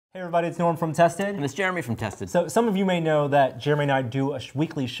Hey everybody, it's Norm from Tested. And it's Jeremy from Tested. So some of you may know that Jeremy and I do a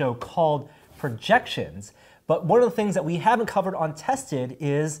weekly show called Projections, but one of the things that we haven't covered on Tested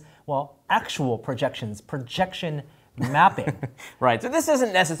is, well, actual projections, projection mapping. Right, so this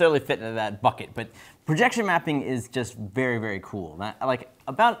doesn't necessarily fit into that bucket, but projection mapping is just very, very cool. Like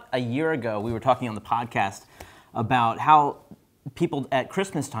about a year ago, we were talking on the podcast about how people at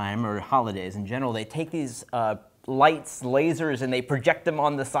Christmas time or holidays in general, they take these lights, lasers, and they project them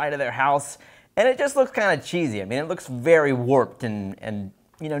on the side of their house, and it just looks kind of cheesy. I mean, it looks very warped and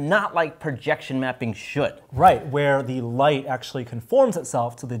you know, not like projection mapping should. Right, where the light actually conforms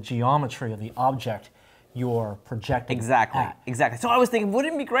itself to the geometry of the object you're projecting. Exactly, exactly. So I was thinking,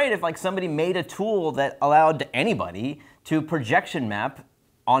 wouldn't it be great if like somebody made a tool that allowed anybody to projection map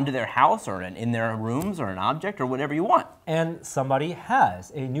onto their house or in their rooms or an object or whatever you want. And somebody has.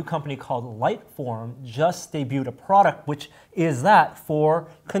 A new company called Lightform just debuted a product which is that for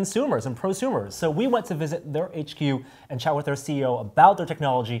consumers and prosumers. So we went to visit their HQ and chat with their CEO about their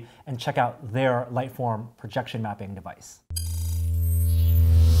technology and check out their Lightform projection mapping device.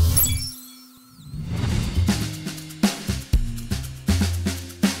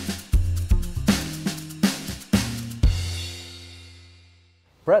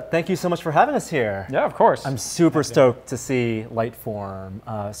 Brett, thank you so much for having us here. Yeah, of course. I'm super stoked to see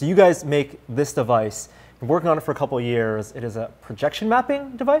Lightform. So you guys make this device. You've been working on it for a couple of years. It is a projection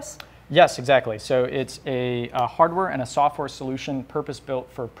mapping device? Yes, exactly. So it's a hardware and a software solution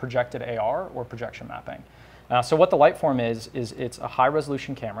purpose-built for projected AR or projection mapping. So what the Lightform is it's a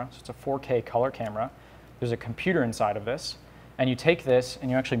high-resolution camera. So it's a 4K color camera. There's a computer inside of this. And you take this and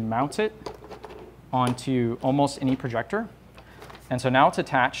you actually mount it onto almost any projector. And so now it's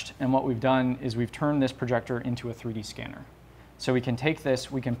attached, and what we've done is we've turned this projector into a 3D scanner. So we can take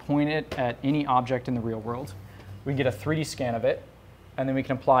this, we can point it at any object in the real world, we get a 3D scan of it, and then we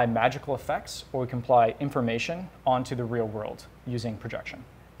can apply magical effects, or we can apply information onto the real world using projection.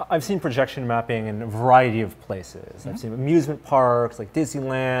 I've seen projection mapping in a variety of places. I've seen amusement parks, like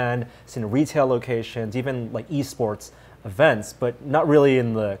Disneyland, seen retail locations, even like esports events, but not really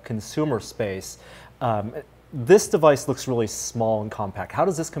in the consumer space. This device looks really small and compact. How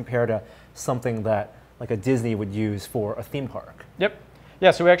does this compare to something that like a Disney would use for a theme park? Yep.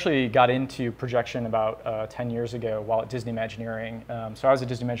 Yeah, so we actually got into projection about 10 years ago while at Disney Imagineering. So I was at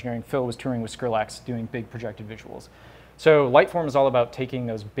Disney Imagineering, Phil was touring with Skrillex doing big projected visuals. So Lightform is all about taking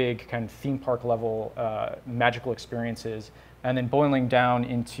those big kind of theme park level magical experiences and then boiling down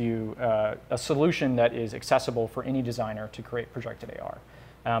into a solution that is accessible for any designer to create projected AR.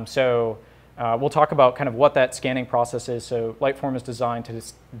 We'll talk about kind of what that scanning process is. So Lightform is designed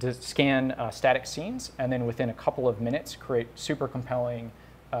to scan static scenes and then within a couple of minutes create super compelling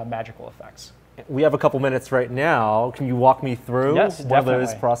magical effects. We have a couple minutes right now. Can you walk me through one of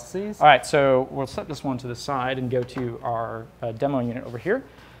those processes? All right, so we'll set this one to the side and go to our demo unit over here.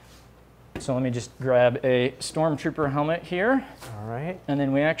 So let me just grab a Stormtrooper helmet here. All right. And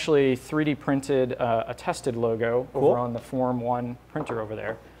then we actually 3D printed a tested logo over on the Form 1 printer over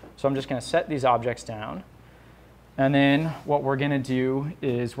there. So I'm just going to set these objects down, and then what we're going to do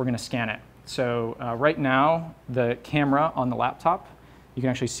is we're going to scan it. So right now, the camera on the laptop, you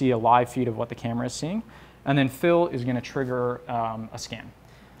can actually see a live feed of what the camera is seeing, and then Phil is going to trigger a scan.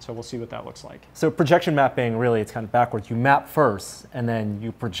 So we'll see what that looks like. So projection mapping, really, it's kind of backwards. You map first, and then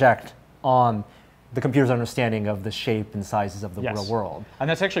you project on the computer's understanding of the shape and sizes of the real world. And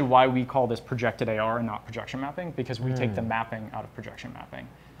that's actually why we call this projected AR and not projection mapping, because we take the mapping out of projection mapping.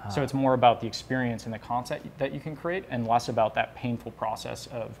 So it's more about the experience and the concept that you can create and less about that painful process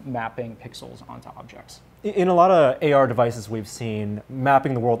of mapping pixels onto objects. In a lot of AR devices we've seen,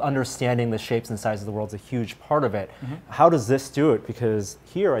 mapping the world, understanding the shapes and sizes of the world is a huge part of it. How does this do it? Because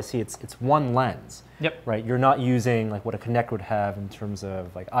here I see it's one lens. Yep. Right? You're not using like what a Kinect would have in terms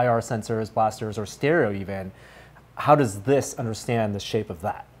of like IR sensors, blasters, or stereo even. How does this understand the shape of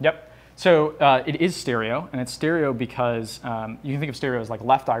that? Yep. So it is stereo, and it's stereo because you can think of stereo as like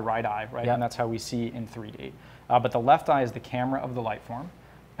left eye, right eye, right? Yep. And that's how we see in 3D. But the left eye is the camera of the Lightform,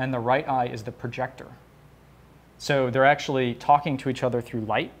 and the right eye is the projector. So they're actually talking to each other through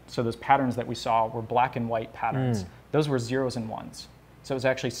light. So those patterns that we saw were black and white patterns. Those were zeros and ones. So it was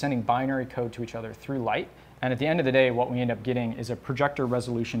actually sending binary code to each other through light. And at the end of the day, what we end up getting is a projector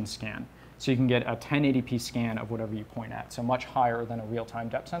resolution scan. So you can get a 1080p scan of whatever you point at, so much higher than a real-time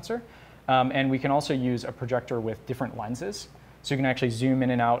depth sensor. And we can also use a projector with different lenses. So you can actually zoom in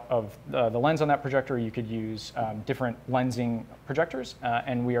and out of the lens on that projector. You could use different lensing projectors,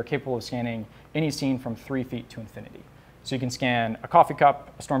 and we are capable of scanning any scene from 3 feet to infinity. So you can scan a coffee cup,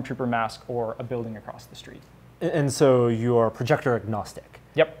 a stormtrooper mask, or a building across the street. And so you are projector agnostic.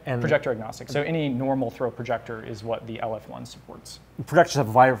 Yep, And projector agnostic. So any normal throw projector is what the LF1 supports. projectors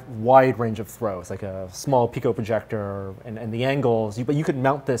have a wide range of throws, like a small pico projector and the angles, but you could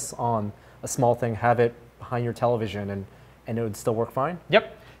mount this on a small thing, have it behind your television, and it would still work fine?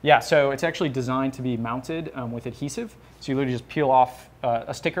 Yep. Yeah, so it's actually designed to be mounted with adhesive. So you literally just peel off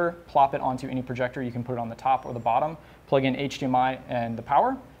a sticker, plop it onto any projector. You can put it on the top or the bottom, plug in HDMI and the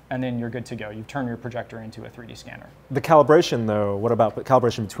power, and then you're good to go. You've turned your projector into a 3D scanner. The calibration, though, what about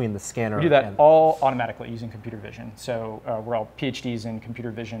calibration between the scanner? We do that all automatically using computer vision. So we're all PhDs in computer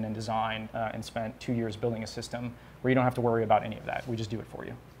vision and design and spent 2 years building a system where you don't have to worry about any of that. We just do it for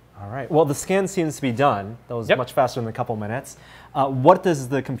you. All right. Well, the scan seems to be done. That was Yep. much faster than a couple minutes. What does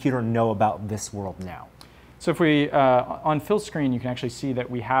the computer know about this world now? So if we, on Phil's screen, you can actually see that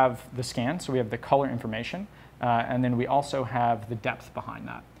we have the scan. So we have the color information, and then we also have the depth behind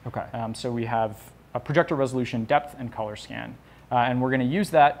that. Okay. So we have a projector resolution depth and color scan. And we're going to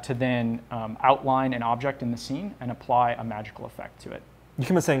use that to then outline an object in the scene and apply a magical effect to it. You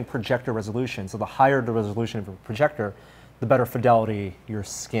keep on saying projector resolution. So the higher the resolution of a projector, the better fidelity your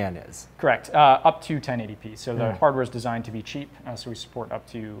scan is. Correct. Up to 1080p. So the hardware is designed to be cheap, so we support up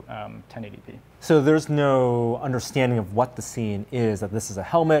to 1080p. So there's no understanding of what the scene is, that this is a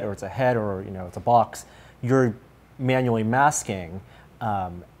helmet or it's a head or it's a box. You're manually masking,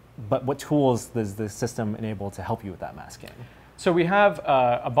 but what tools does the system enable to help you with that masking? So we have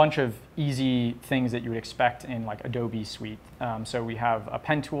a bunch of easy things that you would expect in like Adobe Suite. So we have a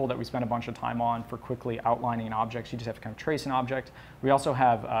pen tool that we spend a bunch of time on for quickly outlining an object. You just have to kind of trace an object. We also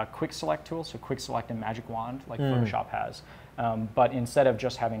have a quick select tool, so quick select and magic wand like Photoshop has. But instead of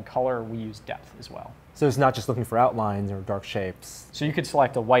just having color, we use depth as well. So it's not just looking for outlines or dark shapes. So you could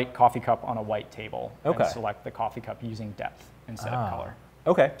select a white coffee cup on a white table Okay. and select the coffee cup using depth instead of color.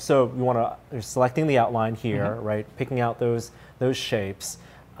 Okay, so you're selecting the outline here, right? Picking out those shapes.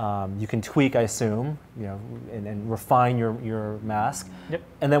 You can tweak, I assume, and refine your mask. Yep.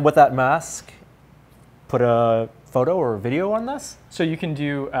 And then with that mask, put a photo or a video on this? So you can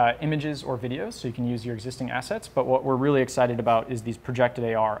do images or videos, so you can use your existing assets, but what we're really excited about is these projected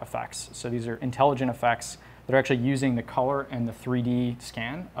AR effects. So these are intelligent effects that are actually using the color and the 3D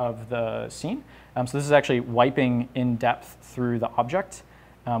scan of the scene. So this is actually wiping in depth through the object.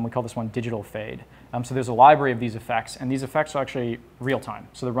 We call this one digital fade. So there's a library of these effects, and these effects are actually real time.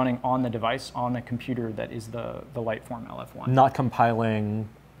 So they're running on the device, on the computer that is the Lightform LF1. Not compiling,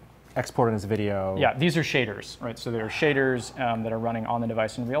 exporting as video. Yeah, these are shaders, right? So they're shaders that are running on the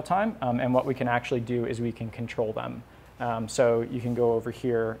device in real time, and what we can actually do is we can control them. So you can go over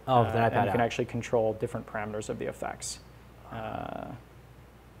here the and iPad you can app. actually control different parameters of the effects.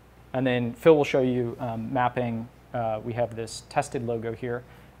 And then Phil will show you mapping. We have this tested logo here,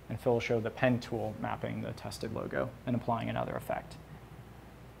 and Phil will show the pen tool mapping the tested logo and applying another effect.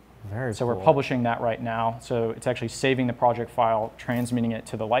 Very So cool. we're publishing that right now. So it's actually saving the project file, transmitting it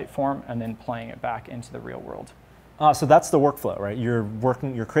to the Lightform, and then playing it back into the real world. So that's the workflow, right? You're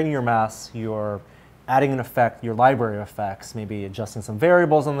creating your masks, you're adding an effect, your library of effects, maybe adjusting some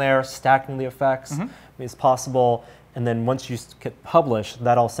variables in there, stacking the effects as possible, and then once you get published,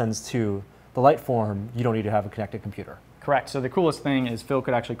 that all sends to the Lightform. You don't need to have a connected computer. Correct. So the coolest thing is Phil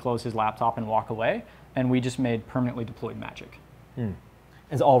could actually close his laptop and walk away, and we just made permanently deployed magic.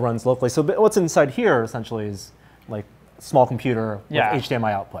 It all runs locally. So what's inside here essentially is like a small computer with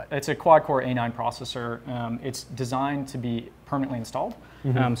HDMI output. It's a quad-core A9 processor. It's designed to be permanently installed.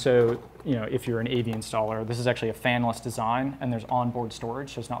 So if you're an AV installer, this is actually a fanless design, and there's onboard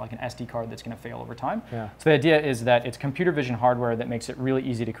storage, so it's not like an SD card that's going to fail over time. Yeah. So the idea is that it's computer vision hardware that makes it really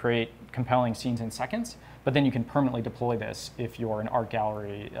easy to create compelling scenes in seconds, but then you can permanently deploy this if you're an art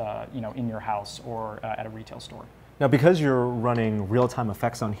gallery in your house or at a retail store. Now, because you're running real-time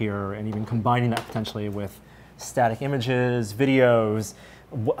effects on here and even combining that potentially with static images, videos,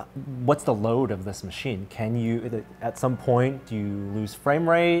 what's the load of this machine? Can you, at some point, do you lose frame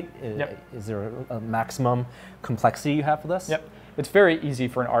rate? Yep. Is there a maximum complexity you have for this? Yep. It's very easy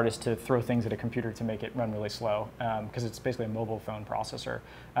for an artist to throw things at a computer to make it run really slow because it's basically a mobile phone processor.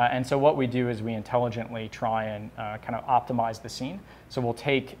 And so what we do is we intelligently try and kind of optimize the scene. So we'll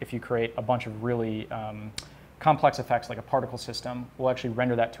take, if you create a bunch of really complex effects like a particle system, we'll actually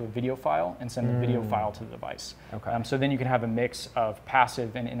render that to a video file and send the video file to the device. Okay. So then you can have a mix of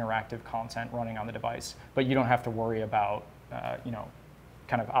passive and interactive content running on the device, but you don't have to worry about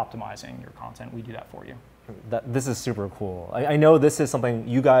kind of optimizing your content. We do that for you. This is super cool. I know this is something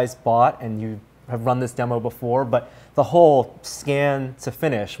you guys bought and you have run this demo before, but the whole scan to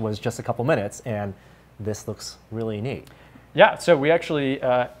finish was just a couple minutes, and this looks really neat. Yeah, so we actually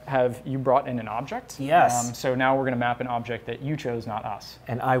have you brought in an object. Yes. So now we're going to map an object that you chose, not us.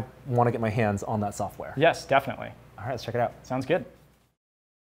 And I want to get my hands on that software. Yes, definitely. All right, let's check it out. Sounds good.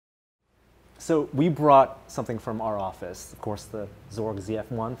 So we brought something from our office, of course, the Zorg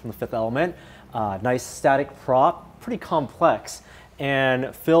ZF1 from the Fifth Element. Nice static prop, pretty complex.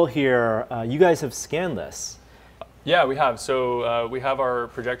 And Phil here, you guys have scanned this. Yeah, we have. So we have our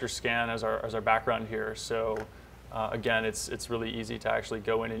projector scan as our background here. So again, it's really easy to actually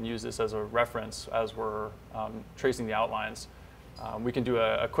go in and use this as a reference as we're tracing the outlines. We can do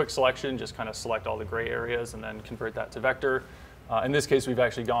a quick selection, just kind of select all the gray areas and then convert that to vector. In this case, we've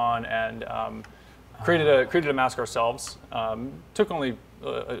actually gone and created a mask ourselves. Took only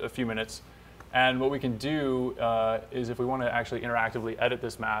a few minutes. And what we can do is if we want to actually interactively edit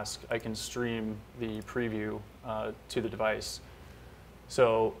this mask, I can stream the preview to the device.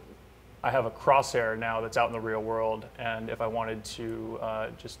 So I have a crosshair now that's out in the real world, and if I wanted to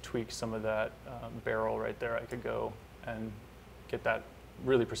just tweak some of that barrel right there, I could go and get that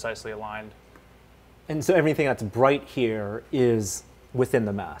really precisely aligned. And so everything that's bright here is within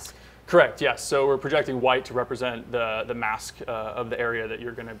the mask. Correct, yes. So we're projecting white to represent the mask of the area that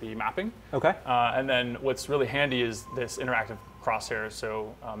you're going to be mapping. Okay. And then what's really handy is this interactive crosshair.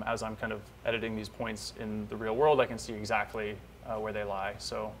 So as I'm kind of editing these points in the real world, I can see exactly where they lie.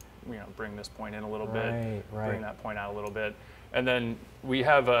 So bring this point in a little bit, bring that point out a little bit. And then we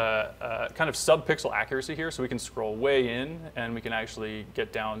have a kind of sub-pixel accuracy here, so we can scroll way in, and we can actually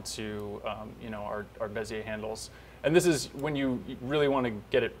get down to our Bezier handles. And this is when you really want to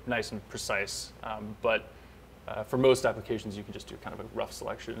get it nice and precise. But for most applications, you can just do kind of a rough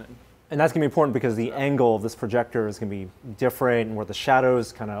selection. And that's going to be important because the angle of this projector is going to be different, and where the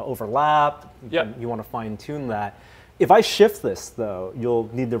shadows kind of overlap. You want to fine tune that. If I shift this, though, you'll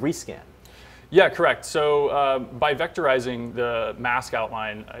need the rescan. Yeah, correct. So by vectorizing the mask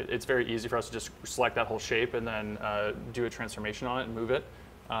outline, it's very easy for us to just select that whole shape and then do a transformation on it and move it.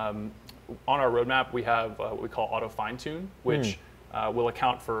 On our roadmap, we have what we call auto fine tune, which will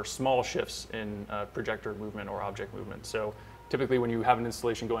account for small shifts in projector movement or object movement. So typically when you have an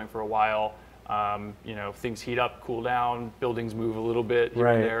installation going for a while, things heat up, cool down, buildings move a little bit here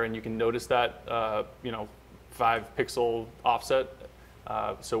and there, and you can notice that 5-pixel offset.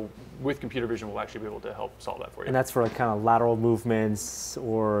 So with computer vision, we'll actually be able to help solve that for you. And that's for like kind of lateral movements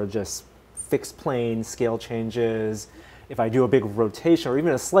or just fixed plane scale changes. If I do a big rotation or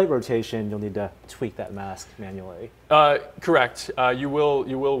even a slight rotation, you'll need to tweak that mask manually. Correct. You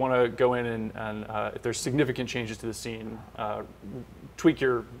will want to go in and if there's significant changes to the scene, tweak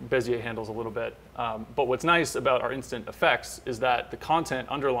your Bezier handles a little bit. But what's nice about our instant effects is that the content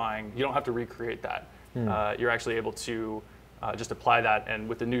underlying, you don't have to recreate that. You're actually able to just apply that, and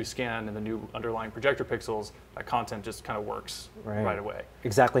with the new scan and the new underlying projector pixels, that content just kind of works right away.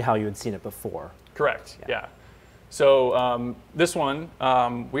 Exactly how you had seen it before. Correct, yeah. So this one,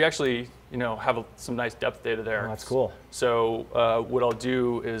 we actually have some nice depth data there. Oh, that's cool. So what I'll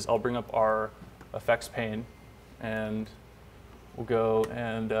do is I'll bring up our effects pane, and we'll go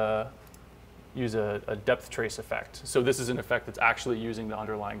and use a depth trace effect. So this is an effect that's actually using the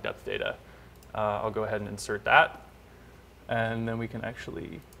underlying depth data. I'll go ahead and insert that, and then we can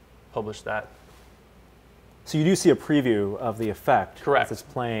actually publish that. So you do see a preview of the effect Correct. as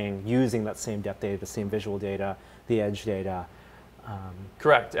it's playing using that same depth data, the same visual data, the edge data.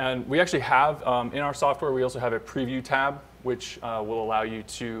 Correct, and we actually have, in our software, we also have a preview tab, which will allow you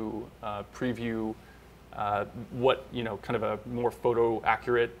to preview what kind of a more photo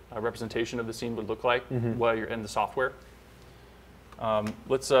accurate representation of the scene would look like while you're in the software.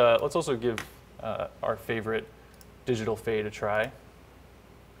 Let's also give our favorite digital fade a try,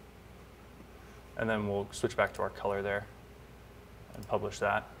 and then we'll switch back to our color there and publish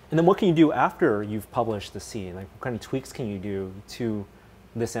that. And then what can you do after you've published the scene? Like, what kind of tweaks can you do to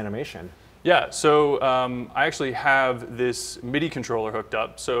this animation? Yeah, so I actually have this MIDI controller hooked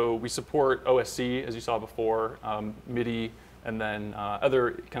up. So we support OSC, as you saw before, MIDI, and then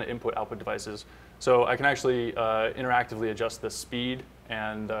other kind of input-output devices. So I can actually interactively adjust the speed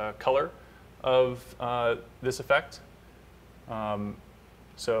and color of this effect.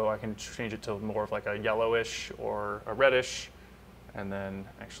 So I can change it to more of like a yellowish or a reddish, and then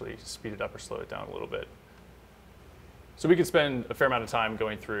actually speed it up or slow it down a little bit. So we could spend a fair amount of time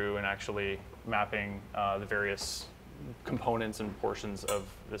going through and actually mapping the various components and portions of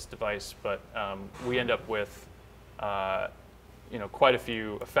this device, but we end up with quite a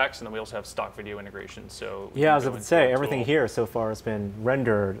few effects, and then we also have stock video integration. So yeah, as I would say, everything here so far has been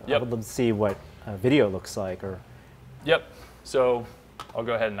rendered. Yep. I would love to see what video looks like. Yep. So I'll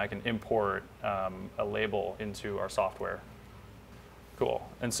go ahead and I can import a label into our software. Cool.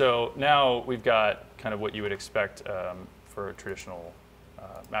 And so now we've got kind of what you would expect for a traditional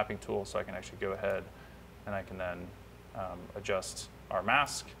mapping tool. So I can actually go ahead and I can then adjust our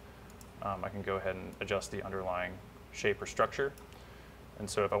mask. I can go ahead and adjust the underlying shape or structure. And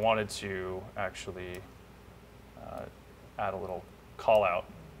so if I wanted to actually add a little call out,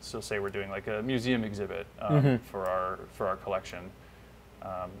 so say we're doing like a museum exhibit for our collection,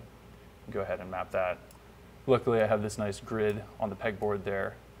 go ahead and map that. Luckily, I have this nice grid on the pegboard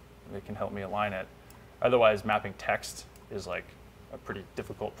there that can help me align it. Otherwise, mapping text is like a pretty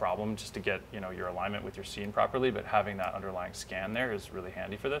difficult problem just to get your alignment with your scene properly, but having that underlying scan there is really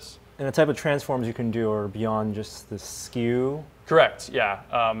handy for this. And the type of transforms you can do are beyond just the skew? Correct, yeah.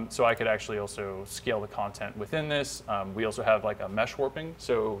 So I could actually also scale the content within this. We also have like a mesh warping.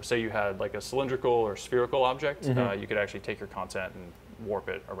 So say you had like a cylindrical or spherical object, you could actually take your content and warp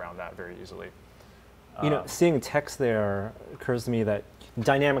it around that very easily. Seeing text there occurs to me that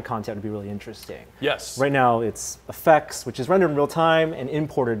dynamic content would be really interesting. Yes. Right now it's effects, which is rendered in real time, and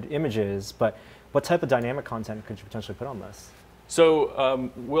imported images, but what type of dynamic content could you potentially put on this? So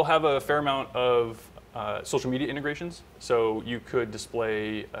we'll have a fair amount of social media integrations. So you could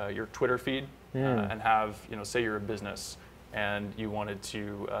display your Twitter feed and have, say you're a business and you wanted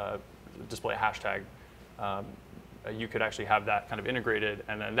to display a hashtag. You could actually have that kind of integrated,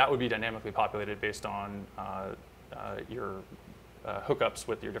 and then that would be dynamically populated based on your hookups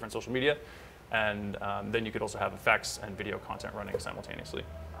with your different social media. And then you could also have effects and video content running simultaneously.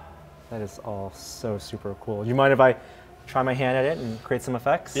 That is all so super cool. Do you mind if I try my hand at it and create some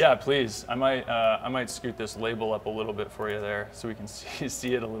effects? Yeah, please. I might scoot this label up a little bit for you there so we can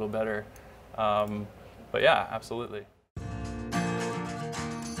see it a little better. But yeah, absolutely.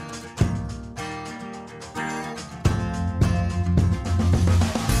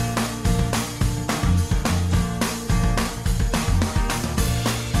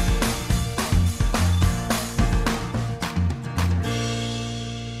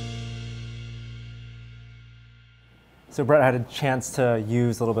 So Brett had a chance to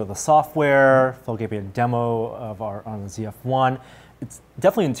use a little bit of the software. Phil gave me a demo of on the ZF-1. It's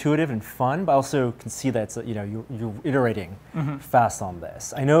definitely intuitive and fun, but I also can see that it's, you're iterating fast on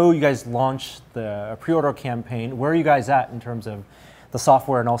this. I know you guys launched the pre-order campaign. Where are you guys at in terms of the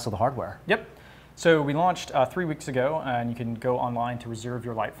software and also the hardware? Yep. So we launched 3 weeks ago, and you can go online to reserve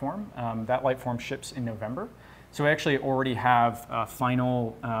your Lightform. That Lightform ships in November. So we actually already have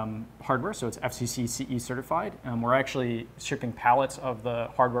final hardware, so it's FCC CE certified. We're actually shipping pallets of the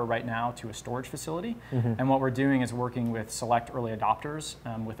hardware right now to a storage facility. And what we're doing is working with select early adopters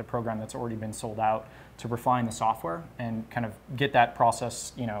with a program that's already been sold out to refine the software and kind of get that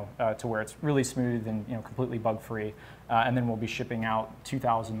process to where it's really smooth and completely bug-free. And then we'll be shipping out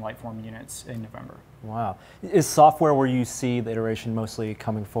 2,000 Lightform units in November. Wow. Is software where you see the iteration mostly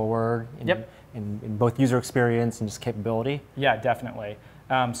coming forward? In both user experience and just capability? Yeah, definitely.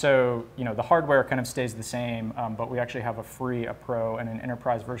 So the hardware kind of stays the same, but we actually have a free, a pro, and an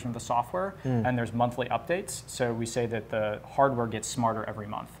enterprise version of the software, and there's monthly updates. So we say that the hardware gets smarter every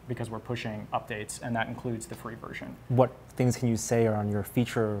month because we're pushing updates, and that includes the free version. What things can you say are on your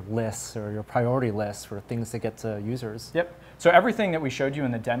feature lists or your priority lists for things to get to users? Yep. So everything that we showed you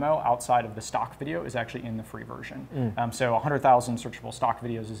in the demo outside of the stock video is actually in the free version. So 100,000 searchable stock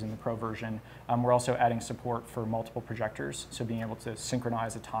videos is in the pro version. We're also adding support for multiple projectors, so being able to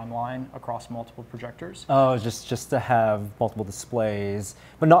synchronize a timeline across multiple projectors. Oh, just to have multiple displays,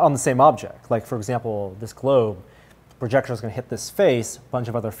 but not on the same object. Like for example, this globe, the projector is going to hit this face, a bunch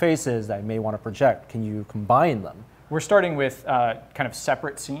of other faces that I may want to project. Can you combine them? We're starting with kind of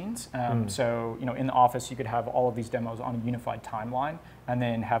separate scenes. So in the office, you could have all of these demos on a unified timeline, and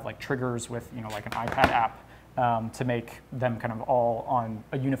then have like triggers with like an iPad app to make them kind of all on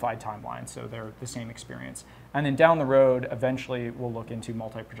a unified timeline, so they're the same experience. And then down the road, eventually, we'll look into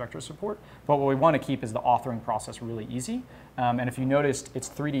multi-projector support. But what we want to keep is the authoring process really easy. And if you noticed, it's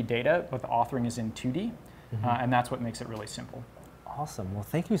 3D data, but the authoring is in 2D, and that's what makes it really simple. Awesome. Well,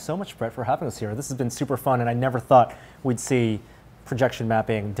 thank you so much, Brett, for having us here. This has been super fun, and I never thought we'd see projection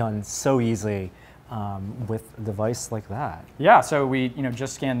mapping done so easily with a device like that. Yeah, so we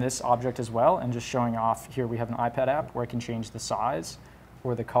just scanned this object as well, and just showing off here we have an iPad app where I can change the size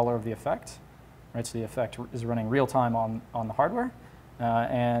or the color of the effect. Right, so the effect is running real time on the hardware,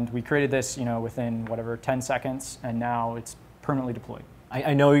 and we created this within whatever 10 seconds, and now it's permanently deployed.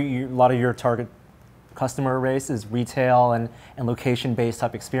 I know a lot of your target customer base is retail and location-based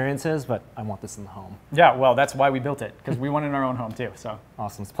type experiences, but I want this in the home. Yeah, well, that's why we built it, because we want it in our own home too. So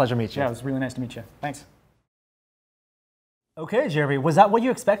awesome. It's a pleasure to meet you. Yeah, it was really nice to meet you. Thanks. Okay, Jeremy, was that what you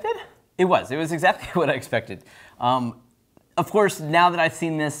expected? It was exactly what I expected. of course, now that I've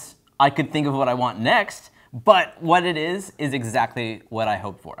seen this, I could think of what I want next. But what it is exactly what I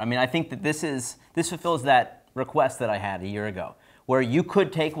hoped for. I mean, I think that this fulfills that request that I had a year ago, where you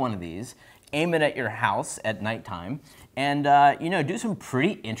could take one of these, aim it at your house at nighttime, and do some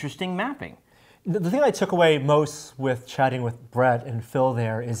pretty interesting mapping. The thing I took away most with chatting with Brett and Phil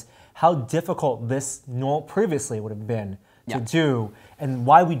there is how difficult this previously would have been to do, and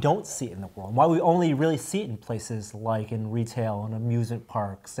why we don't see it in the world, why we only really see it in places like in retail and amusement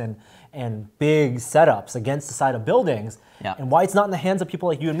parks and big setups against the side of buildings, and why it's not in the hands of people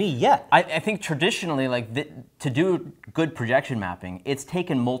like you and me yet. I think traditionally, to do good projection mapping, it's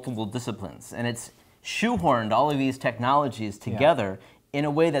taken multiple disciplines, and it's shoehorned all of these technologies together in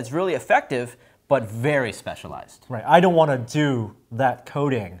a way that's really effective, but very specialized. Right. I don't want to do that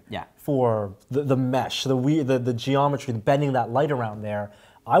coding for the mesh, the geometry, the bending that light around there.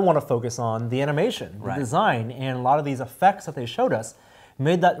 I want to focus on the animation, the design, and a lot of these effects that they showed us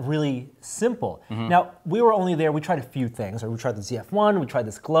made that really simple. Now, we were only there, we tried a few things. We tried the ZF1, we tried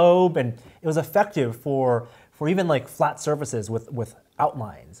this globe, and it was effective for even like flat surfaces with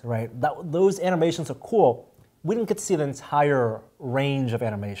outlines, right? Those animations are cool. We didn't get to see the entire range of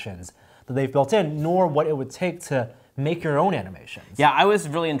animations that they've built in, nor what it would take to make your own animations. Yeah, I was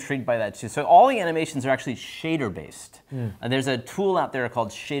really intrigued by that too. So all the animations are actually shader based. There's a tool out there called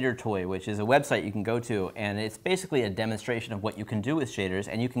Shader Toy, which is a website you can go to, and it's basically a demonstration of what you can do with shaders,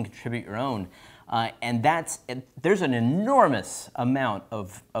 and you can contribute your own. And there's an enormous amount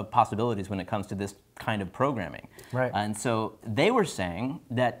of possibilities when it comes to this kind of programming. Right. And so they were saying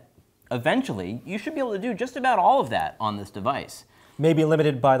that eventually you should be able to do just about all of that on this device. Maybe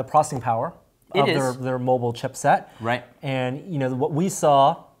limited by the processing power of their mobile chipset. Right. And what we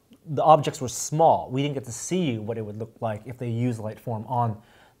saw, the objects were small. We didn't get to see what it would look like if they used Lightform on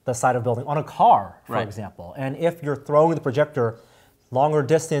the side of a building, on a car, for example. And if you're throwing the projector longer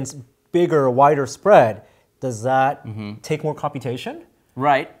distance, bigger, wider spread, does that take more computation?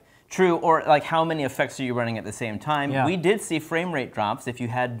 Right. True, or like how many effects are you running at the same time? Yeah. We did see frame rate drops if you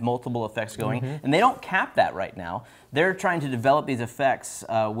had multiple effects going, and they don't cap that right now. They're trying to develop these effects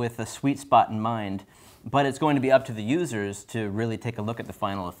with a sweet spot in mind, but it's going to be up to the users to really take a look at the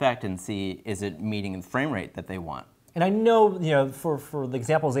final effect and see, is it meeting the frame rate that they want? And I know, for the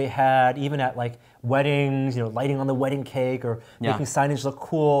examples they had, even at like weddings, lighting on the wedding cake or making signage look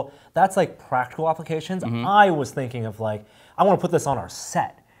cool, that's like practical applications. I was thinking of like, I want to put this on our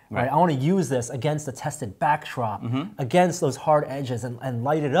set. Right. I want to use this against a tested backdrop, against those hard edges, and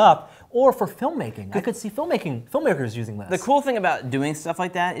light it up. Or for filmmaking, I could see filmmakers using this. The cool thing about doing stuff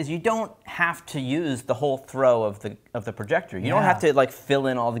like that is you don't have to use the whole throw of the projector. You don't have to like fill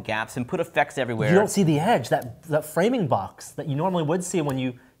in all the gaps and put effects everywhere. You don't see the edge, that framing box that you normally would see when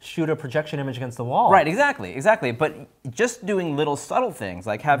you shoot a projection image against the wall. Right, exactly. But just doing little subtle things,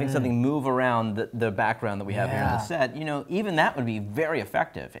 like having something move around the background that we have here on the set, even that would be very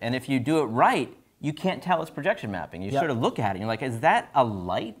effective. And if you do it right, you can't tell it's projection mapping. You sort of look at it and you're like, is that a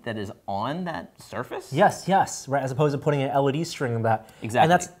light that is on that surface? Yes, right, as opposed to putting an LED string in that. Exactly.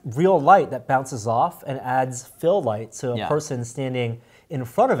 And that's real light that bounces off and adds fill light to a person standing in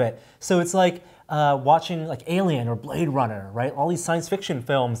front of it. So it's like watching like Alien or Blade Runner, right? All these science fiction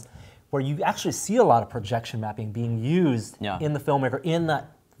films where you actually see a lot of projection mapping being used in the filmmaker, in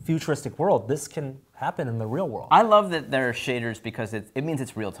that futuristic world. This can happen in the real world. I love that there are shaders because it means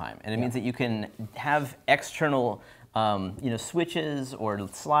it's real time, and it means that you can have external switches or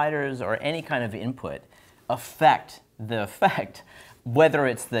sliders or any kind of input affect the effect, whether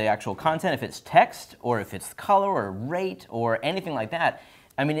it's the actual content, if it's text, or if it's color or rate or anything like that.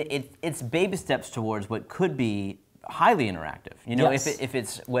 I mean, it's baby steps towards what could be highly interactive. If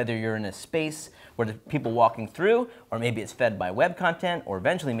it's whether you're in a space where there's people walking through, or maybe it's fed by web content, or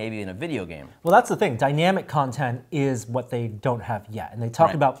eventually maybe in a video game. Well, that's the thing. Dynamic content is what they don't have yet. And they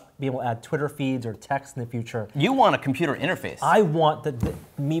talked about being able to add Twitter feeds or text in the future. You want a computer interface. I want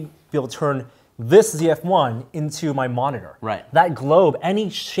me be able to turn this ZF1 into my monitor. Right. That globe,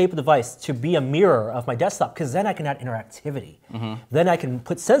 any shape of device, to be a mirror of my desktop, because then I can add interactivity. Then I can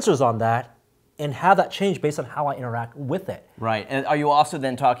put sensors on that and have that change based on how I interact with it. Right, and are you also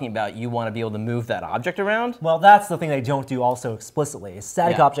then talking about you want to be able to move that object around? Well, that's the thing they don't do also explicitly. It's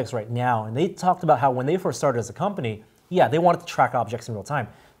static objects right now, and they talked about how when they first started as a company, they wanted to track objects in real time.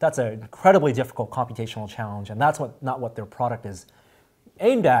 That's an incredibly difficult computational challenge, and that's not what their product is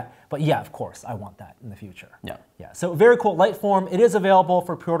aimed at. But of course, I want that in the future. Yeah. So very cool. Lightform, it is available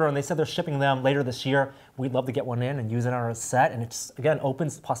for pre-order, and they said they're shipping them later this year. We'd love to get one in and use it on our set, and it just, again,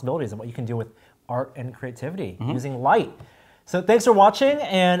 opens possibilities of what you can do with art and creativity using light. So thanks for watching,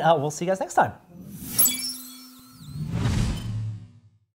 and we'll see you guys next time.